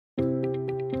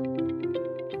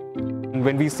And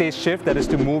when we say shift, that is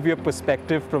to move your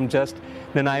perspective from just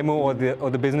Nanaimo or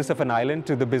the business of an island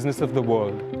to the business of the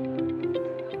world.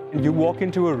 You walk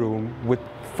into a room with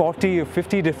 40 or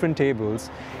 50 different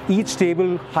tables, each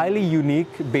table highly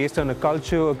unique based on a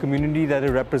culture or community that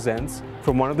it represents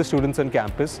from one of the students on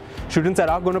campus, students that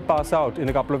are going to pass out in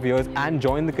a couple of years and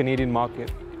join the Canadian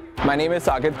market. My name is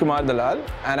Saket Kumar Dalal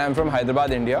and I'm from Hyderabad,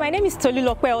 India. My name is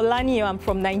Tolulokwe Olani, I'm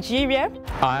from Nigeria.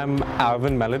 I'm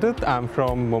Alvin Meladith, I'm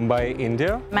from Mumbai,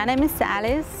 India. My name is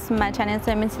Alice, my Chinese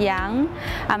name is Yang.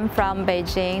 I'm from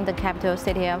Beijing, the capital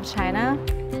city of China.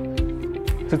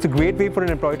 So it's a great way for an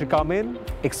employee to come in,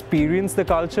 experience the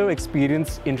culture,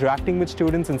 experience interacting with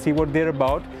students and see what they're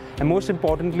about, and most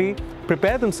importantly,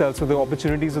 prepare themselves for the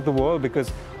opportunities of the world, because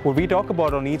what we talk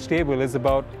about on each table is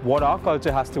about what our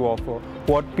culture has to offer,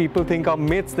 what people think are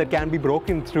myths that can be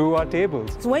broken through our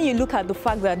tables. So when you look at the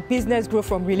fact that business grows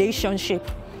from relationship,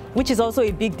 which is also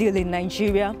a big deal in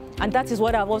Nigeria, and that is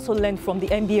what I've also learned from the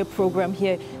MBA program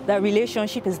here, that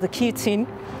relationship is the key thing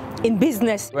in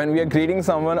business. When we are greeting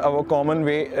someone, our common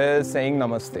way is saying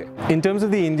namaste. In terms of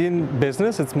the Indian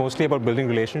business, it's mostly about building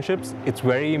relationships. It's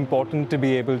very important to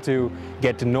be able to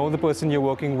get to know the person you're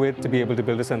working with, to be able to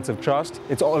build a sense of trust.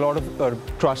 It's a lot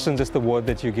of trust in just the word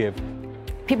that you give.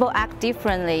 People act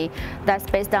differently, that's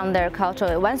based on their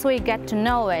culture. Once we get to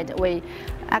know it, we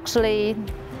actually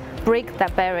break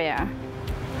that barrier.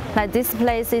 Like this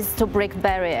place is to break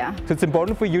barrier. So it's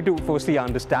important for you to firstly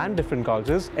understand different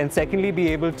cultures, and secondly be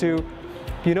able to,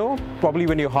 probably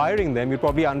when you're hiring them, you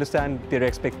probably understand their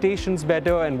expectations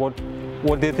better and what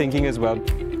they're thinking as well.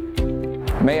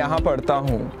 मैं यहाँ पढ़ता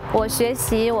हूँ. 我学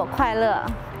习我快乐，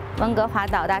温哥华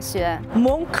岛大学。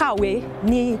 Monkawe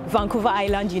ni Vancouver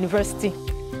Island University.